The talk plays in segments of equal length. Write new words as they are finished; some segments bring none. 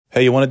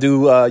Hey, you want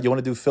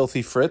to do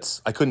Filthy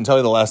Fritz? I couldn't tell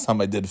you the last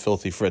time I did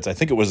Filthy Fritz. I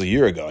think it was a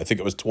year ago. I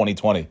think it was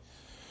 2020.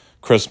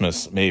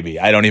 Christmas, maybe.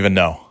 I don't even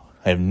know.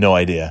 I have no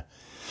idea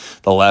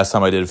the last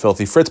time I did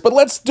Filthy Fritz. But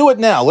let's do it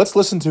now. Let's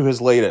listen to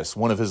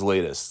one of his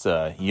latest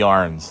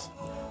yarns.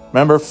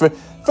 Remember, for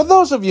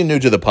those of you new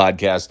to the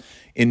podcast,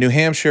 in New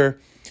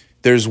Hampshire,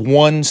 there's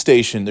one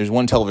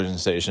television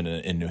station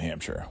in New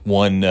Hampshire.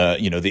 One, the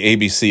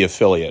ABC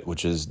affiliate,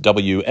 which is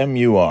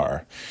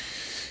WMUR.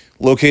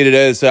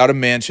 Located out of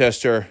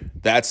Manchester.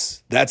 That's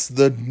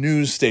the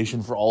news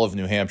station for all of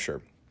New Hampshire.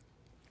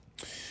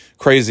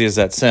 Crazy as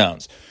that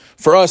sounds.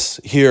 For us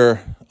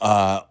here,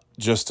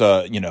 just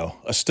a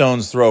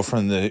stone's throw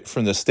from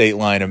the state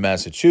line of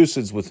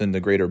Massachusetts, within the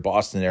greater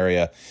Boston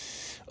area,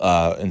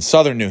 in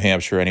southern New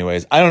Hampshire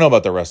anyways. I don't know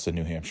about the rest of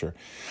New Hampshire.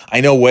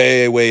 I know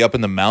way up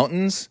in the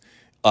mountains,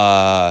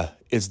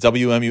 it's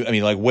WMU. I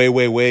mean, like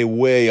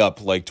way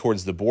up, like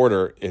towards the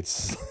border.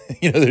 It's,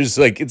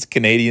 it's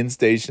Canadian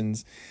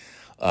stations.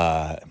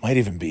 It might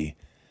even be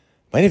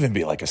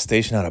like a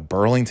station out of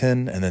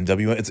Burlington, and then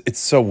It's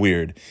so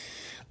weird.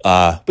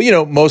 But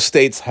most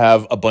states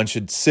have a bunch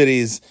of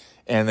cities,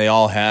 and they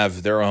all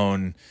have their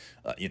own.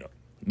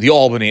 The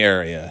Albany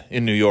area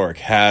in New York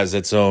has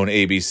its own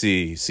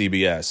ABC,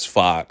 CBS,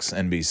 Fox,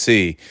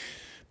 NBC.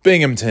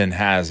 Binghamton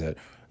has it.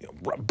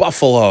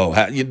 Buffalo.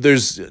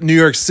 There's New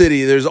York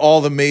City. There's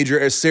all the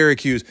major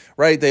Syracuse.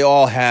 Right? They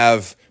all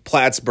have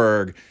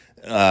Plattsburgh.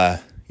 The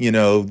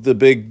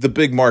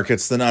big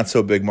markets, the not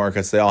so big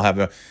markets, they all have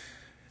them.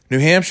 New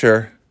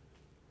Hampshire,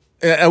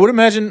 I would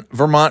imagine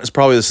Vermont is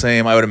probably the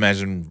same. I would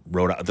imagine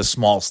the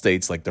small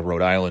states like the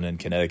Rhode Island and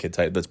Connecticut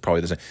type, that's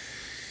probably the same.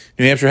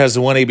 New Hampshire has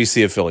the one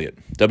ABC affiliate,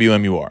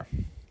 WMUR.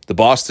 The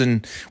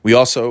Boston, we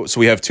have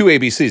two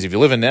ABCs. If you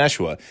live in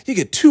Nashua, you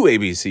get two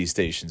ABC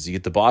stations. You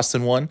get the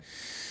Boston one,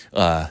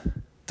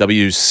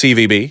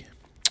 WCVB,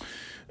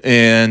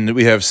 and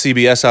we have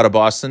CBS out of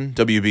Boston,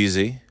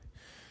 WBZ.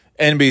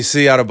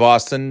 NBC out of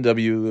Boston,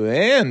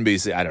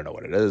 WNBC, I don't know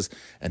what it is,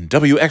 and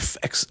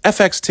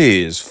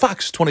WFXT is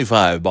Fox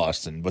 25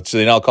 Boston, but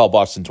they now call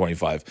Boston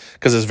 25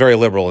 because it's very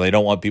liberal and they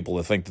don't want people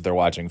to think that they're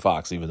watching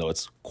Fox, even though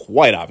it's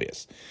quite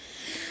obvious.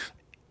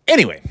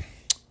 Anyway,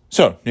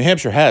 so New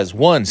Hampshire has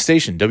one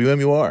station,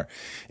 WMUR,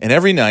 and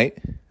every night,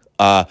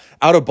 out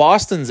of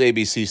Boston's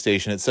ABC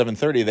station at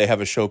 7:30, they have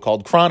a show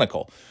called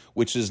Chronicle,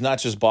 which is not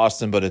just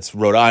Boston, but it's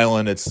Rhode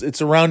Island,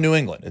 it's around New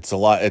England.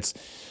 It's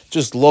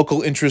just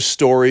local interest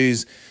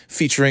stories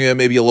featuring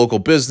maybe a local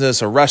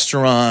business, a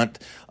restaurant,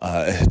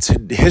 it's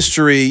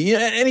history,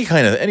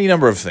 any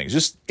number of things.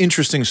 Just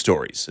interesting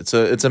stories.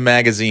 It's a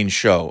magazine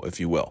show,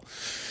 if you will.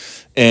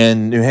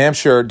 And New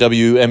Hampshire,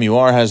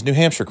 WMUR has New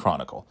Hampshire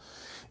Chronicle.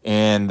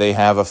 And they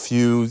have a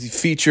few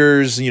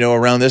features,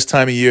 around this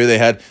time of year. They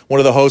had one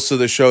of the hosts of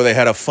the show, they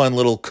had a fun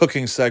little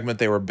cooking segment.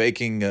 They were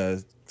baking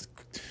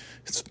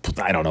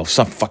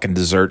some fucking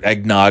dessert,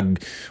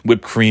 eggnog,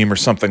 whipped cream or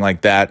something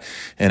like that.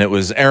 And it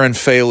was Aaron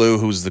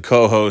Falu, who's the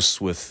co-host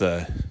with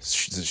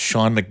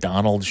Sean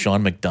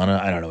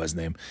McDonough, I don't know his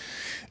name.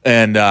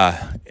 And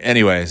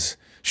anyways,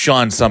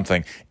 Sean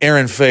something.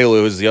 Aaron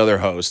Falu is the other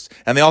host.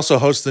 And they also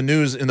host the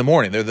news in the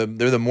morning. They're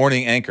the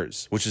morning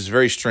anchors, which is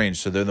very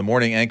strange. So they're the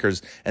morning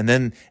anchors. And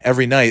then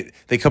every night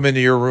they come into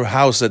your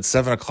house at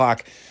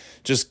 7:00,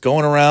 just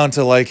going around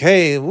to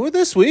hey,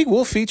 this week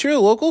we'll feature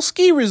local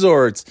ski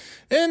resorts.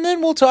 And then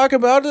we'll talk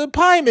about a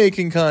pie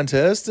making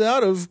contest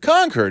out of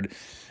Concord.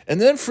 And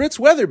then Fritz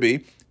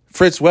Weatherby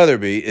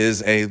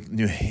is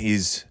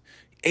he's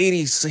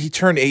 80, he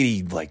turned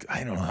 80,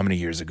 I don't know how many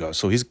years ago.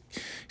 So he's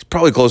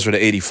probably closer to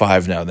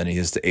 85 now than he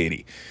is to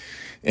 80.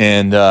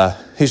 And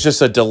he's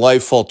just a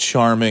delightful,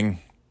 charming,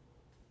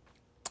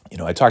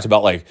 I talked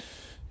about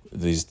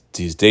these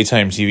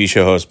daytime TV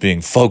show hosts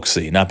being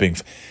folksy,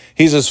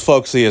 he's as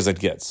folksy as it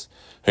gets.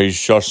 He's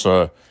just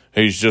a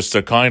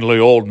kindly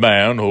old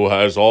man who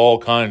has all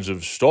kinds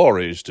of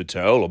stories to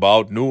tell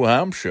about New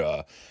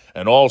Hampshire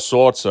and all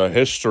sorts of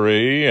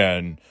history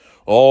and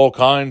all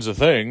kinds of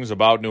things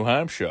about New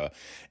Hampshire.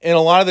 And a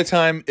lot of the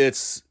time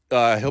it's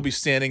he'll be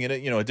standing in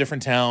a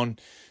different town,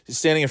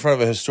 standing in front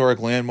of a historic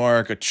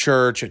landmark, a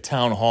church, a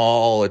town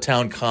hall, a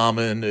town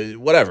common,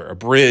 whatever, a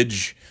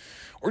bridge,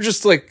 or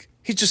just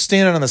he's just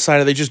standing on the side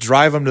they just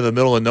drive him to the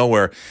middle of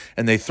nowhere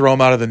and they throw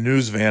him out of the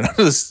news van on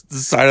the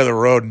side of the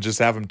road and just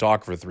have him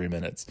talk for 3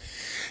 minutes.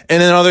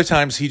 And then other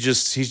times he's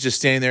just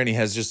standing there and he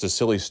has just a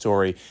silly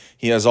story.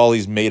 He has all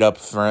these made up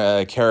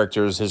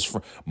characters.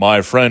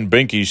 My friend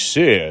Binky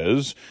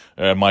Sears,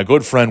 my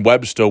good friend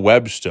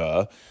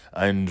Webster,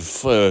 and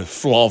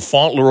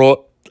Fauntleroy.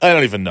 I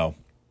don't even know.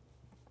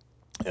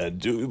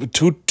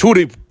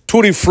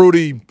 Tutti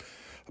Frutti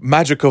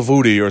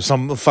Magicavoody or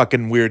some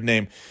fucking weird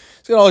name.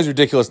 It's got all these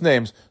ridiculous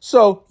names.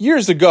 So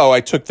years ago, I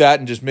took that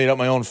and just made up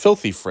my own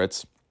Filthy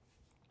Fritz.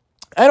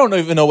 I don't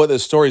even know what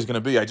this story is going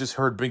to be. I just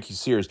heard Binky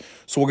Sears,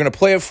 so we're going to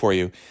play it for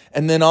you,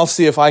 and then I'll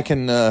see if I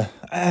can.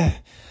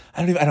 I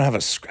don't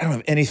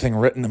have anything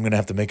written. I'm going to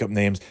have to make up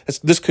names.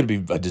 This could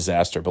be a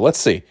disaster, but let's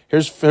see.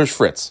 Here's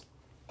Fritz.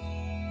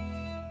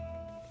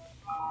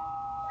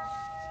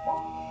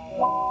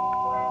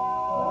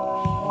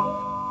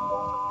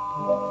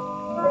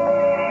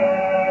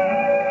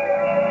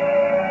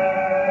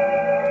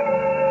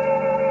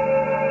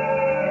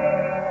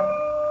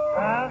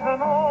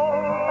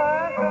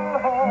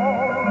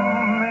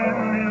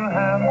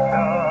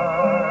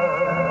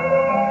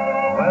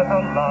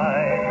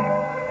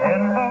 light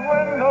in the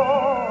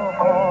window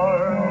for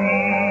me.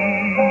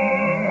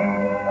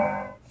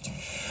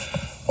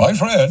 My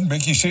friend,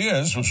 Mickey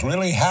Sears, was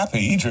really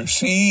happy to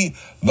see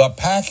the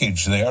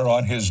package there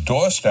on his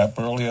doorstep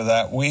earlier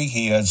that week.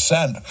 He had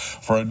sent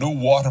for a new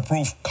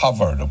waterproof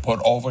cover to put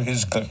over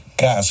his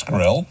gas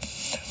grill.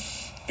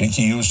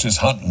 Mickey used his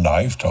hunting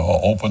knife to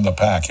open the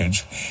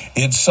package.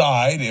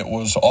 Inside, it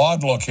was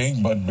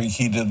odd-looking, but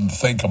Mickey didn't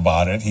think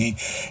about it.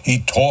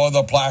 He tore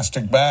the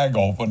plastic bag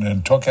open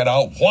and took it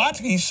out. "What?"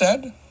 he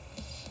said.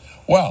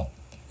 Well,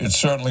 it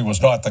certainly was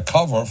not the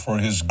cover for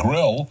his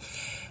grill.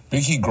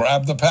 Mickey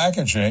grabbed the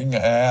packaging,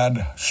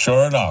 and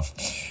sure enough,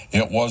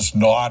 it was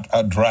not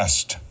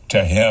addressed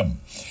to him.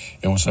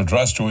 It was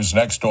addressed to his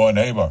next-door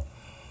neighbor,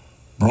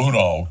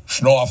 Bruno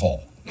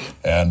Schnorfel,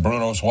 and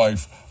Bruno's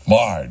wife,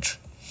 Marge.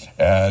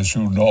 As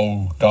you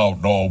no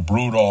doubt know,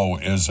 Bruno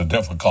is a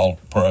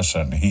difficult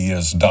person. He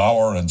is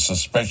dour and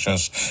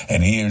suspicious,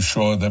 and he is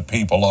sure that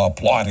people are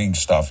plotting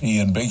stuff. He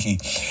and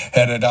Binky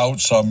headed out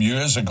some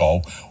years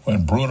ago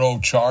when Bruno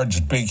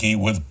charged Binky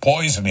with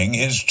poisoning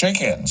his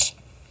chickens.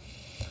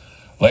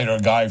 Later, a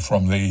guy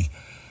from the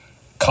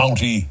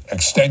county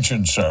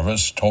extension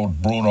service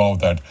told Bruno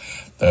that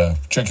the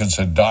chickens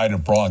had died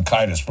of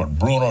bronchitis, but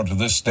Bruno to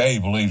this day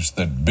believes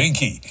that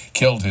Binky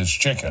killed his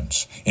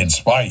chickens in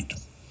spite.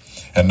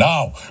 And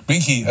now,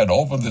 Binky had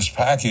opened this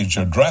package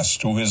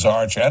addressed to his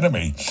arch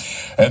enemy.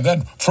 And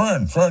then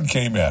Fern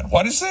came in.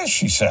 "What is this?"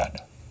 she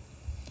said.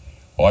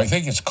 "Well, I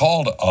think it's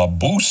called a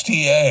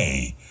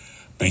bustier,"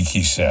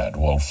 Binky said.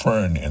 Well,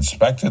 Fern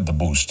inspected the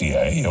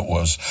bustier. It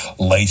was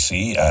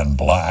lacy and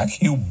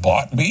black. "You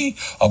bought me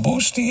a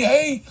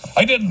bustier?"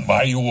 "I didn't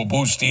buy you a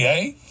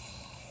bustier."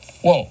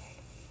 "Well,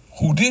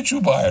 who did you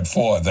buy it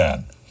for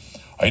then?"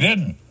 "I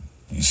didn't,"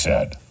 he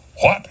said.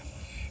 "What?"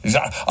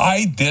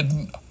 "I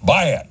didn't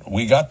buy it.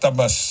 We got the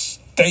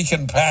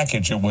mistaken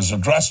package. It was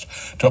addressed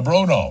to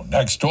Bruno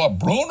next door."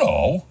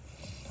 "Bruno?"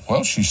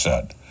 "Well," she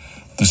said,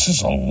 "this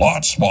is a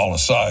lot smaller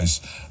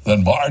size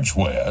than Marge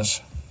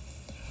wears.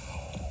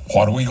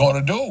 What are we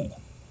going to do?"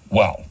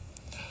 "Well,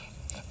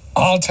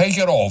 I'll take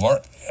it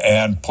over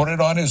and put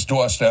it on his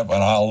doorstep,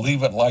 and I'll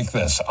leave it like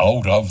this,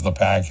 out of the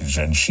package."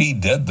 And she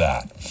did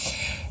that.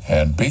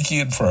 And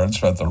Binky and Fern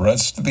spent the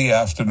rest of the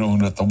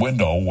afternoon at the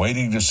window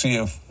waiting to see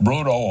if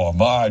Bruno or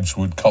Marge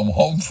would come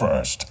home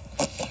first.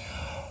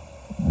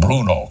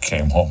 Bruno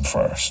came home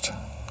first,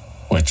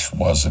 which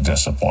was a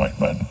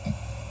disappointment.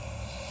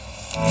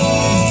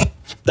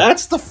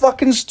 That's the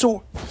fucking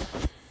story.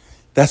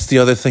 That's the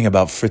other thing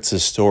about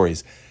Fritz's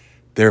stories.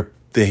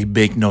 They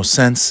make no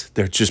sense.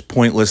 They're just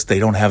pointless. They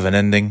don't have an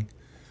ending.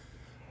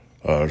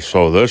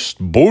 So this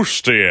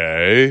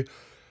bustier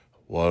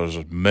was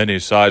many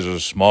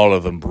sizes smaller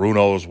than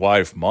Bruno's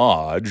wife,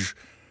 Marge,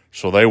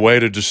 so they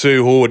waited to see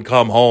who would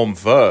come home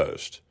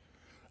first.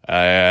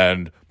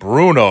 And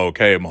Bruno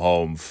came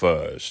home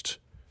first.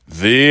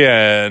 The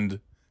end.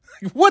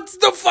 What's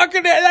the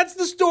fucking... That's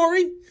the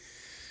story?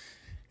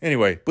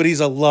 Anyway, but he's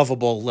a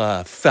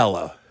lovable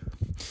fella.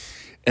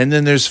 And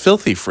then there's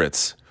Filthy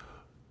Fritz,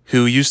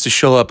 who used to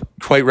show up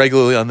quite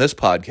regularly on this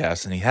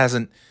podcast, and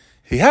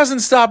he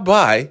hasn't stopped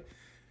by.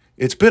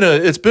 It's been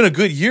a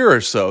good year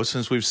or so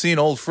since we've seen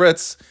old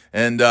Fritz,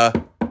 and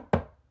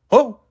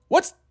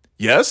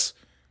yes?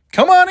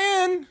 Come on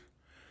in.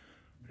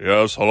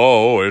 Yes,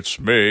 hello, it's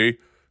me,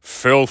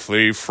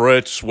 Filthy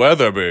Fritz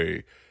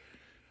Weatherby,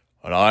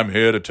 and I'm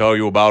here to tell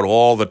you about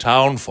all the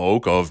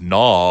townfolk of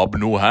Nob,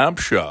 New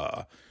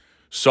Hampshire,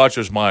 such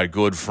as my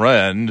good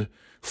friend,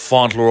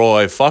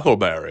 Fauntleroy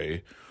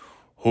Fuckleberry,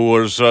 who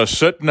was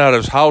sitting at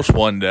his house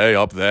one day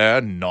up there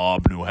in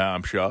Nob, New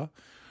Hampshire.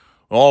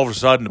 All of a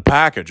sudden, a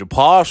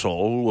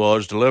parcel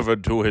was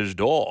delivered to his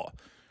door.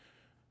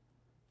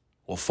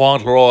 Well,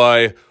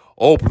 Fauntleroy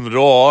opened the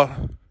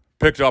door,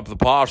 picked up the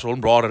parcel, and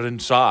brought it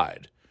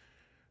inside.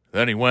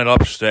 Then he went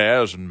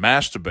upstairs and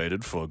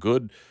masturbated for a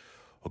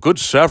good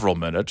several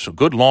minutes, a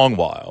good long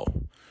while.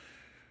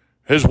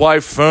 His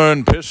wife,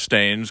 Fern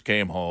Pistains,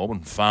 came home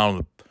and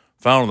found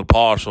the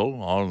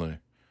parcel on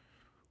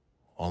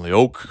the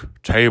oak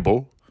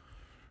table,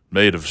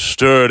 made of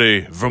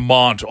sturdy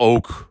Vermont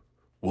oak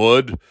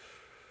wood,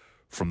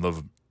 from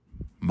the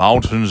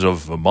mountains of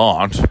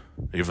Vermont.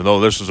 Even though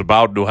this is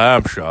about New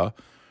Hampshire,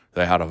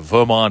 they had a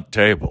Vermont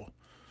table.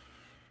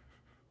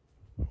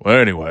 Well,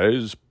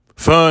 anyways,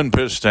 Fern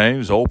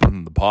Pistains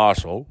opened the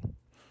parcel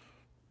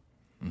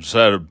and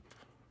said,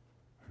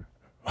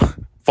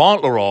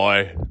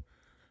 "Fauntleroy,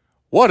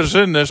 what is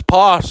in this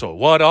parcel?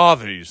 What are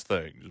these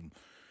things?" And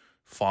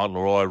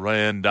Fauntleroy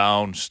ran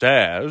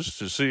downstairs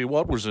to see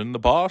what was in the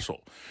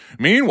parcel.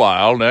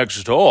 Meanwhile,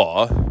 next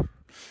door,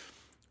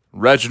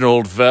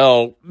 Reginald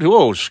Vel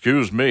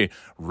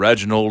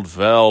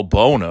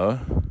Boner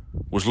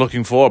was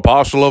looking for a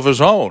parcel of his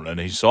own, and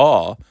he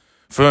saw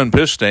Fern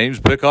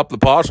Pistains pick up the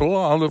parcel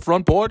on the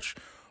front porch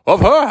of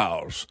her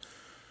house.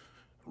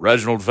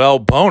 Reginald Vel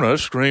Boner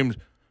screamed,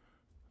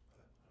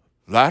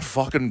 "That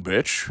fucking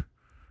bitch!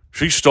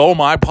 She stole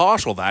my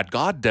parcel! That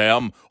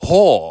goddamn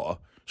whore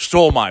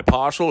stole my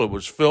parcel! It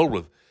was filled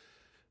with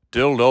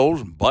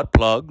dildos and butt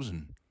plugs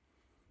and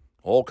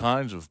all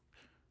kinds of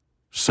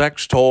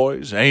sex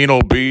toys,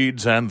 anal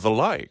beads, and the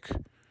like.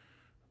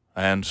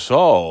 And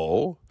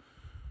so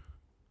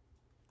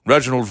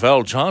Reginald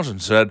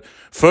VelJohnson said,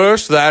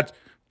 First that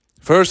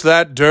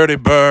dirty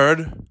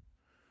bird,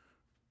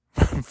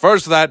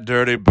 Fauntleroy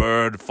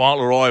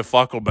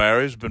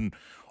Fuckleberry's been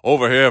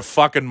over here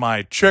fucking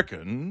my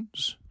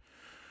chickens,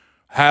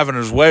 having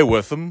his way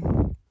with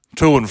them,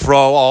 to and fro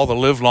all the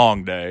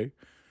livelong day.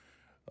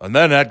 And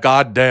then that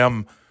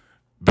goddamn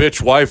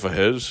bitch wife of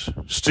his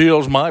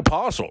steals my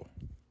parcel.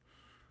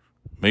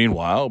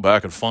 Meanwhile,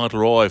 back at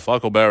Fauntleroy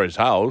Fuckleberry's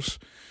house,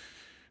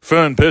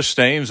 Fern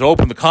Pissstains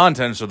opened the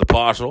contents of the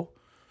parcel,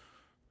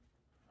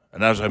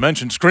 and as I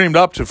mentioned, screamed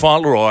up to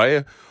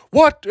Fauntleroy,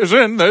 "What is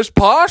in this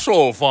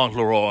parcel,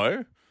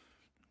 Fauntleroy?"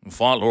 And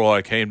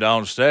Fauntleroy came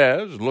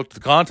downstairs and looked at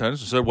the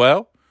contents and said,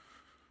 "Well,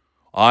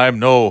 I'm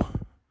no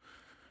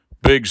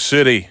big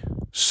city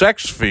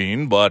sex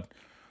fiend, but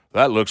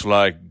that looks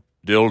like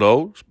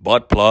dildos,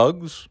 butt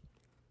plugs,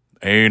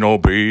 anal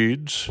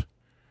beads,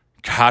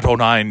 cat o'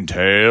 nine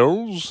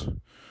tails.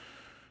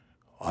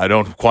 I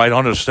don't quite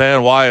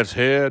understand why it's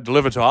here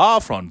delivered to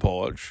our front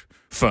porch,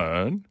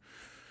 Fern."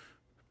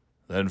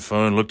 Then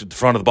Fern looked at the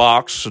front of the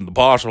box and the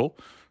parcel,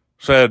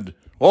 said,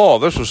 "Oh,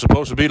 this was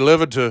supposed to be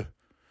delivered to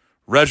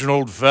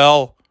Reginald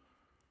VelBoner."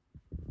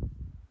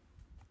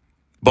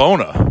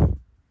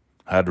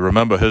 Had to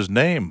remember his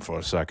name for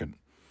a second.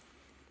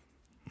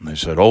 And they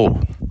said,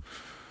 "Oh,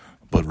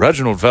 but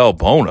Reginald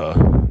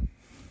VelBoner,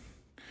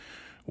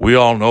 we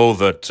all know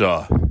that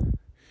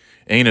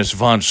Enos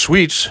von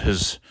Sweets,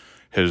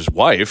 his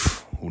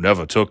wife, who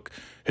never took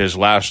his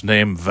last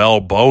name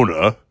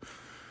VelBoner,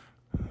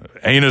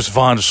 Enos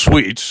von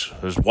Sweets,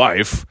 his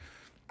wife,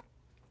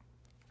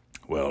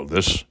 well,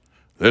 this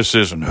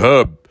isn't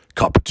her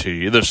cup of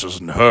tea. This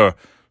isn't her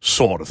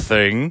sort of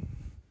thing."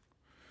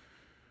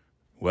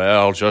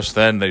 Well, just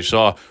then they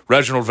saw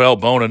Reginald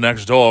VelBoner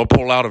next door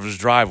pull out of his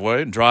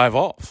driveway and drive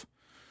off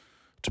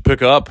to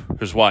pick up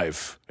his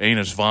wife,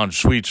 Enos von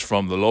Sweets,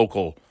 from the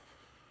local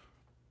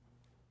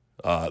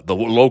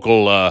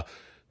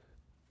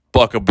Buckaburger,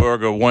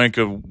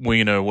 Wanka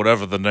Wiener,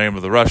 whatever the name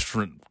of the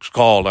restaurant's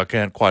called. I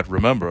can't quite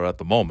remember at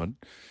the moment.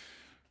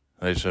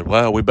 They said,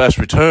 "Well, we best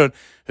return."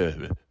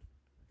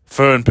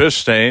 Fern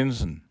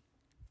Pissstains and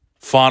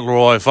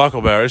Fauntleroy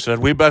Fuckleberry said,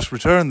 "We best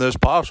return this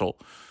parcel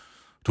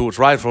to its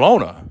rightful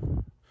owner."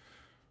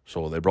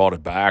 So they brought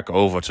it back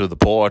over to the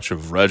porch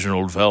of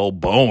Reginald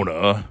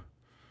VelBoner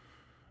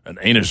and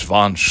Enos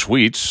von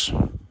Sweets,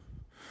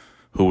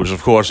 who was,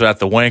 of course, at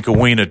the Wanka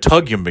Wiener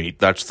Tug-Ya-Meat.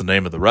 That's the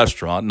name of the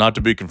restaurant, not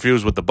to be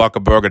confused with the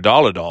Buckaburger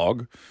Dollar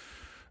Dog,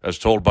 as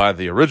told by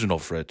the original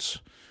Fritz.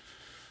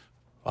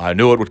 I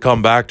knew it would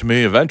come back to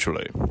me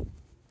eventually.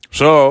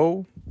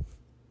 So,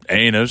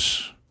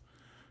 Enos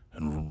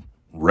and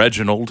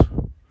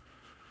Reginald,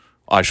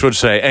 I should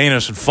say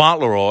Enos and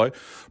Fauntleroy,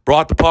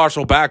 brought the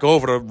parcel back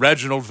over to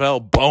Reginald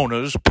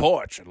VelBoner's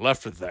porch and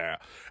left it there.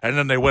 And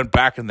then they went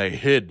back and they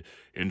hid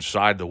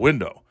inside the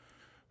window.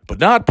 But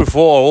not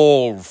before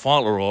old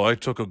Fauntleroy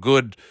took a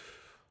good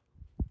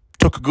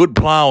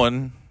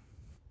plowing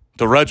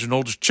to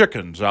Reginald's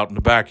chickens out in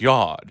the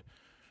backyard.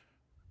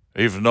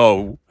 Even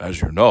though,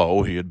 as you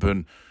know, he had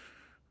been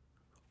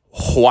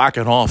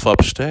whacking off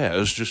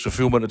upstairs just a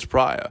few minutes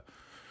prior.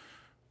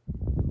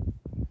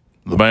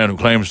 The man who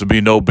claims to be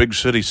no big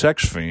city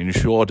sex fiend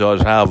sure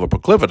does have a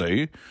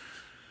proclivity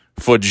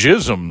for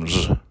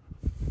jisms.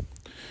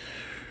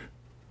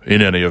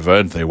 In any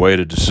event, they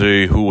waited to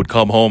see who would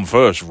come home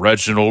first,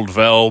 Reginald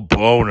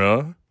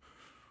VelBoner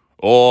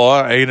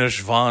or Enos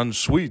von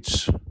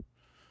Sweets.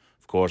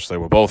 Of course, they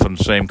were both in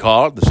the same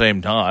car at the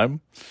same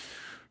time,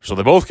 so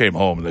they both came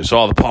home and they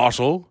saw the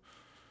parcel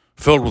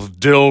filled with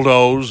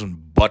dildos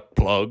and butt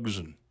plugs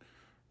and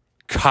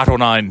cat o'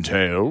 nine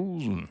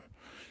tails and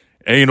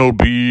anal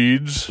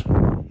beads,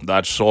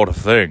 that sort of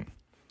thing.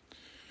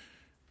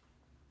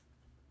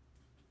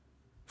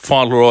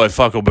 Fauntleroy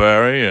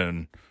Fuckleberry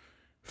and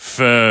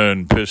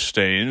Fern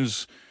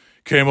Pissstains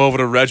came over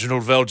to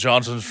Reginald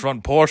VelJohnson's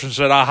front porch and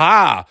said,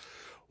 "Aha!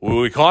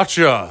 We caught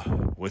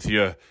you with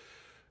your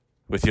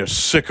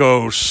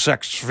sicko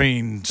sex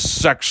fiend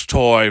sex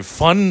toy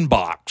fun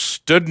box,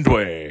 didn't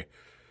we?"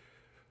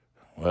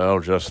 Well,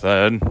 just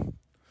then,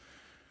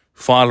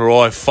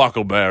 Fauntleroy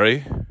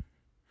Fuckleberry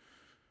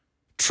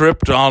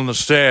tripped on the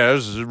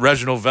stairs at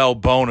Reginald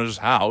VelBoner's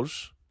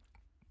house,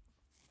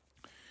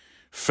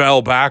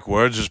 fell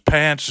backwards, his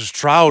pants, his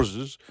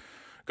trousers,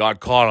 got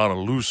caught on a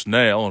loose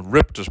nail and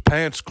ripped his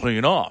pants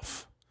clean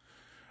off.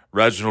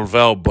 Reginald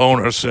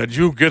VelBoner said,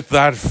 "You get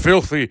that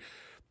filthy,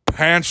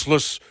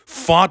 pantsless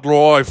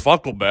Fauntleroy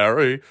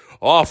Fuckleberry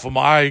off of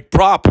my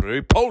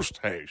property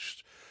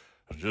post-haste."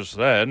 And just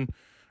then,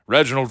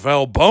 Reginald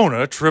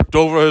VelBoner tripped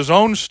over his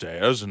own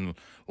stairs and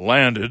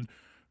landed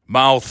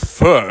mouth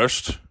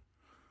first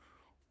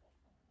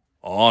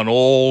on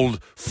old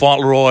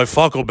Fauntleroy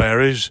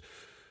Fuckleberry's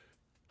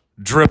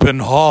dripping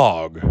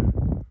hog.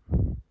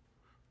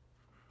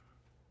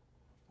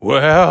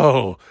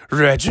 "Well,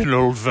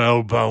 Reginald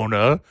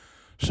VelBoner,"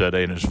 said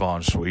Anus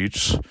Von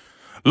Sweets.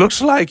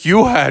 Looks like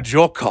you had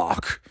your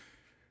cock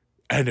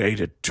and ate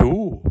it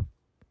too.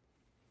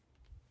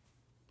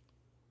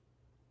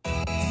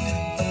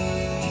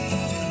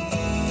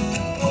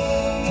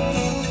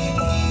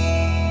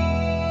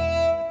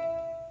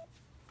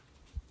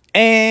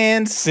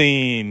 And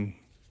scene.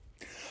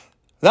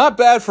 Not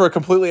bad for a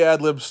completely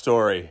ad-lib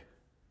story.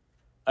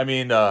 I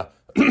mean,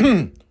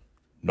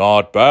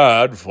 not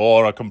bad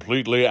for a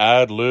completely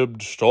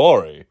ad-libbed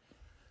story.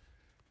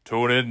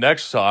 Tune in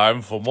next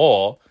time for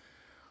more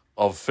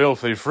of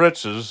Filthy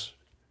Fritz's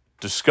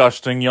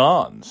disgusting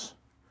yawns.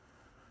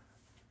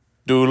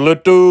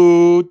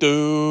 Doodle-doo,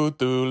 doo,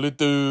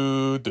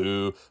 doodle-doo,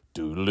 doo,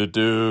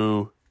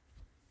 doodle-doo.